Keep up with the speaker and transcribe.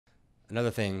another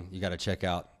thing you got to check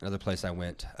out, another place I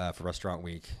went for Restaurant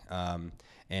Week,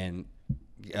 and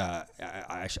I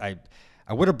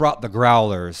would have brought the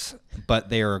growlers, but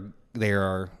they are.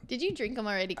 Did you drink them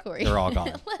already, Cory? They're all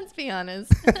gone. Let's be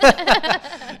honest.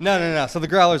 No. So the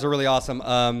growlers are really awesome.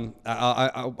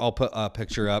 I'll put a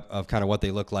picture up of kind of what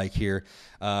they look like here.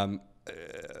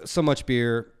 So much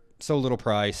beer, so little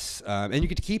price, and you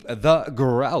get to keep the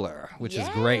growler, which is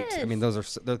great. I mean, those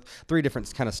are the 3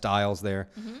 different kind of styles there.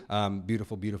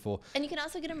 Beautiful, beautiful. And you can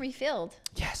also get them refilled.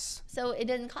 Yes. So it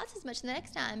doesn't cost as much the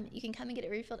next time. You can come and get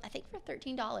it refilled, I think, for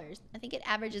 $13. I think it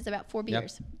averages about 4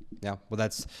 beers. Yeah. Well,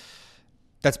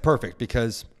 that's perfect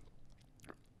because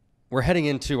we're heading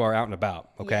into our out and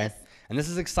about, okay? Yes. And this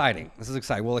is exciting.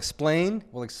 We'll explain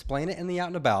it in the out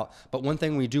and about, but one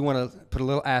thing we do want to put a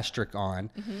little asterisk on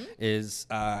is,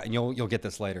 and you'll get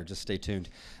this later, just stay tuned.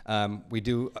 We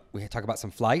talk about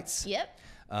some flights. Yep.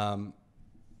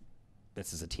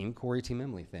 This is a Team Cory, Team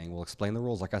Emily thing. We'll explain the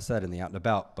rules, like I said, in the out and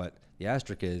about, but the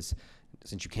asterisk is,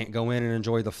 since you can't go in and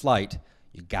enjoy the flight,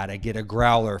 you got to get a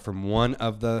growler from one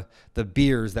of the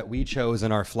beers that we chose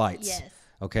in our flights. Yes.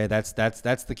 Okay, that's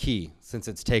the key since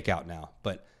it's takeout now.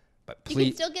 But please, you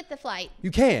can still get the flight.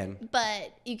 You can.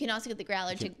 But you can also get the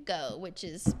growler to go, which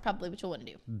is probably what you'll want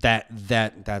to do.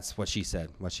 That's what she said.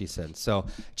 So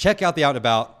check out the out and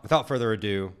about. Without further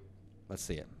ado, let's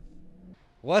see it.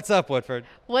 What's up, Woodford?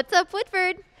 What's up,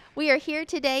 Woodford? We are here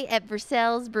today at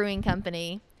Versailles Brewing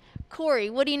Company. Cory,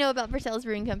 what do you know about Versailles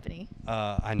Brewing Company?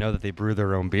 I know that they brew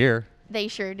their own beer. They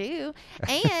sure do.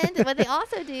 And what they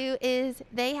also do is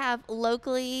they have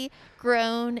locally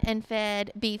grown and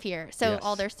fed beef here. So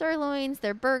all their sirloins,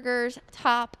 their burgers,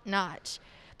 top notch.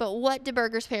 But what do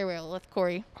burgers pair well with,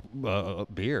 Cory?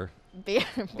 Beer.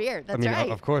 Beer. That's right.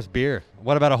 Of course, beer.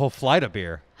 What about a whole flight of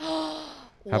beer?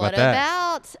 How about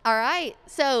that? All right.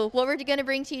 So what we're going to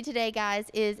bring to you today, guys,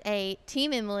 is a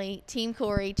Team Emily, Team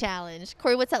Cory challenge.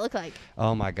 Cory, what's that look like?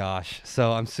 Oh, my gosh.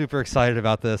 So I'm super excited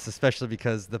about this, especially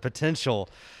because the potential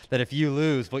that if you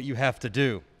lose, what you have to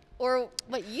do. Or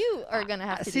what you are going to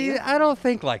have to do. See, I don't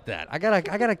think like that. I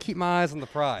gotta keep my eyes on the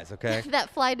prize, okay?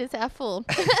 That flight is half full.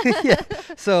 Yeah.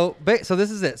 So this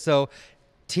is it. So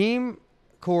Team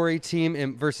Cory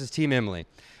versus Team Emily.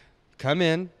 Come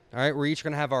in. All right, we're each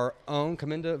going to have our own,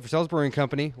 come into Versailles Brewing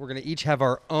Company. We're going to each have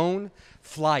our own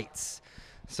flights.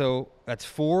 So that's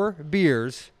 4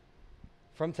 beers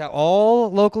from town,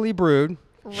 all locally brewed.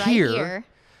 Right here.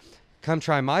 Come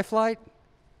try my flight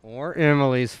or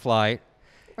Emily's flight.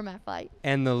 Or my flight.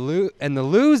 And the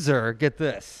loser, get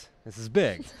this. This is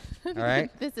big. All right?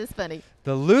 This is funny.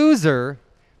 The loser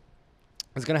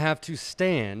is going to have to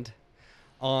stand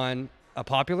on a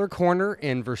popular corner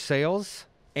in Versailles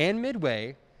and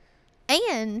Midway.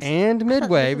 And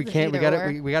Midway, we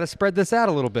got to spread this out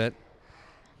a little bit.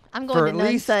 I'm going to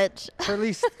none such. For at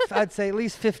least, I'd say at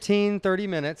least 15, 30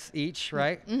 minutes each,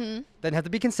 right? Mm-hmm. Doesn't have to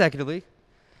be consecutively.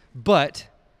 But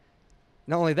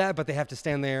not only that, but they have to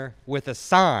stand there with a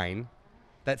sign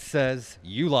that says,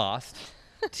 you lost.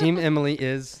 Team Emily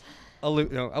is, I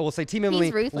will say Team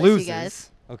Emily ruthless, loses. you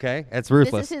guys. Okay, that's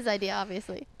ruthless. This is his idea,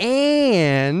 obviously.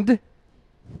 And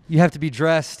you have to be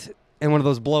dressed in one of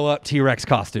those blow-up T-Rex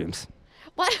costumes.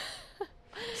 What?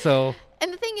 So.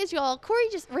 And the thing is, y'all, Cory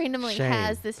just randomly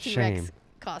has this T-Rex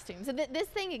costume. So this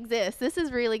thing exists. This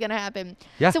is really going to happen.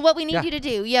 Yeah. So what we need you to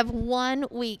do, you have 1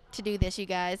 week to do this, you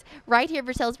guys. Right here at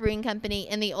Versailles Brewing Company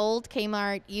in the old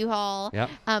Kmart U-Haul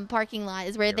parking lot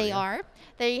is where they are.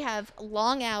 They have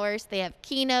long hours. They have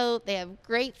keynote. They have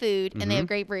great food. And they have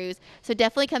great brews. So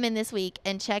definitely come in this week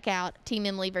and check out Team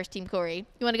Emily versus Team Cory.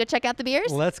 You want to go check out the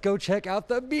beers? Let's go check out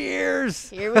the beers.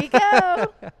 Here we go.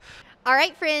 All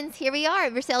right, friends, here we are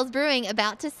at Versailles Brewing,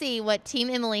 about to see what Team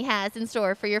Emily has in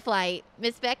store for your flight.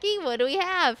 Miss Becky, what do we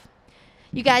have?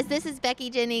 You guys, this is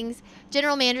Becky Jennings,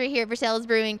 General Manager here at Versailles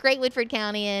Brewing, Great Woodford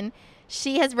County, and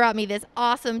she has brought me this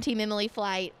awesome Team Emily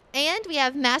flight. And we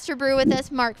have Master Brew with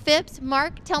us, Mark Phipps.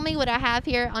 Mark, tell me what I have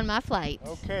here on my flight.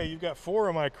 Okay, you've got 4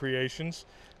 of my creations.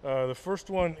 The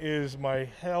first one is my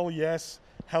Hell Yes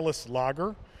Helles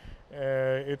Lager.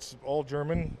 It's all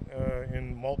German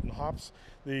in malt and hops.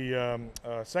 The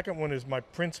second one is my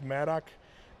Prince Maddock.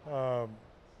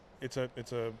 It's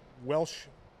a Welsh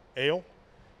ale,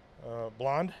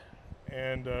 blonde.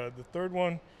 And the third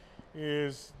one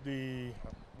is the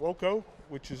Woco,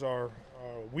 which is our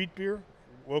wheat beer.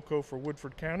 Woco for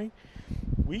Woodford County,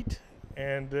 wheat.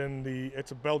 And then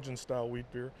it's a Belgian style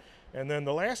wheat beer. And then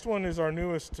the last one is our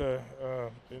newest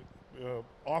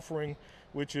offering,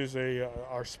 which is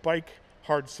our Spike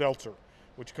Hard Seltzer,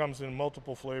 which comes in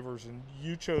multiple flavors, and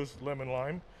you chose lemon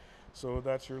lime. So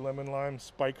that's your lemon lime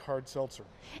spike hard seltzer.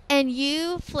 And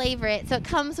you flavor it. So it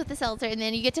comes with the seltzer, and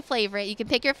then you get to flavor it. You can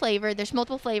pick your flavor. There's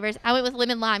multiple flavors. I went with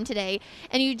lemon lime today.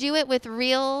 And you do it with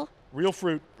real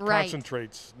fruit Right.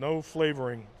 concentrates, no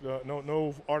flavoring,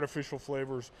 no artificial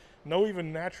flavors, no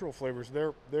even natural flavors.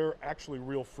 They're actually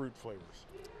real fruit flavors.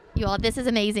 You all, this is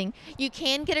amazing. You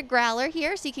can get a growler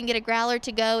here, so you can get a growler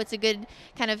to go. It's a good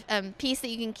kind of piece that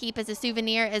you can keep as a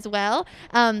souvenir as well.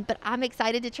 But I'm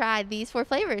excited to try these 4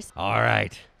 flavors. All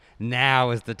right, now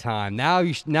is the time. Now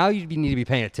you need to be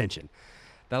paying attention.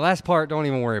 That last part, don't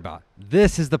even worry about.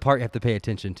 This is the part you have to pay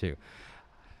attention to.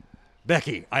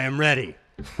 Becky, I am ready.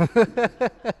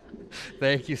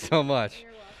 Thank you so much.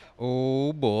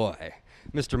 Oh boy,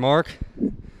 Mr. Mark,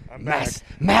 I'm back.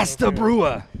 Master Okay.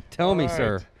 Brewer. Tell me, All right.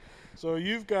 sir. So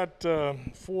you've got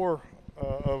 4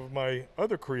 of my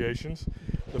other creations.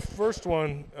 The first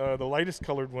one, the lightest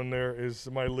colored one there, is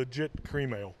my legit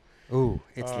cream ale. Ooh,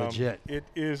 it's legit. It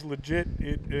is legit.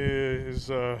 It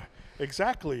is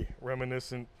exactly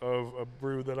reminiscent of a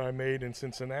brew that I made in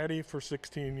Cincinnati for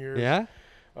 16 years. Yeah?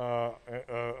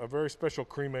 A very special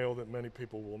cream ale that many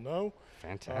people will know.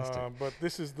 Fantastic. But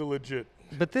this is the legit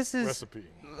But this is, recipe.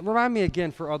 remind me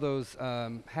again for all those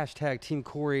hashtag Team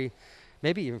Cory,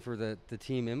 maybe even for the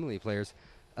Team Emily players.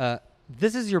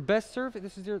 This is your best serve?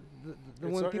 This is the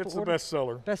one people It's the order? best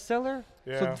seller. Bestseller?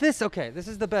 Yeah. So this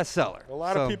is the bestseller. A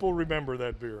lot of people remember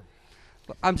that beer.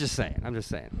 I'm just saying.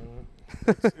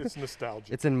 It's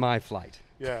nostalgic. It's in my flight.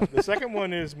 Yeah. The second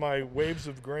one is my Waves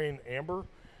of Grain Amber,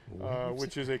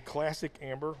 which is a classic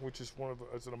amber, which is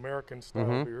it's an American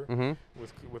style beer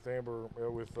with amber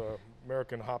with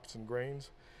American hops and grains.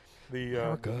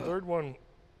 The third one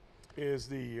is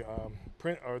the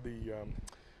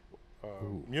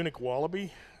Munich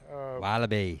Wallaby.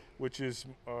 Wallaby. Which is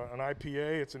an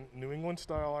IPA. It's a New England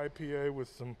style IPA with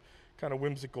some kind of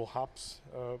whimsical hops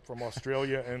from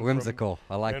Australia and Whimsical.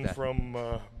 I like and that. from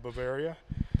Bavaria.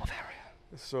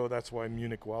 So that's why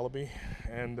Munich Wallaby.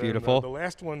 And then, Beautiful. the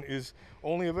last one is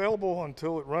only available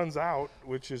until it runs out,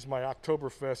 which is my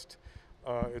Oktoberfest.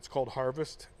 It's called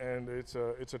Harvest, and it's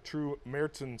a true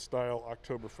Märzen style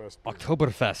Oktoberfest beer.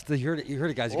 Oktoberfest. You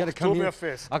heard it, guys. You got to come here.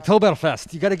 Oktoberfest.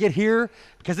 Oktoberfest. You got to get here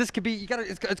because this could be.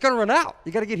 It's going to run out.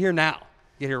 You got to get here now.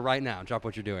 Get here right now. Drop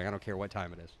what you're doing. I don't care what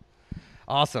time it is.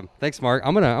 Awesome. Thanks, Mark.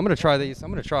 I'm gonna try these. I'm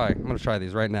gonna try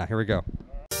these right now. Here we go.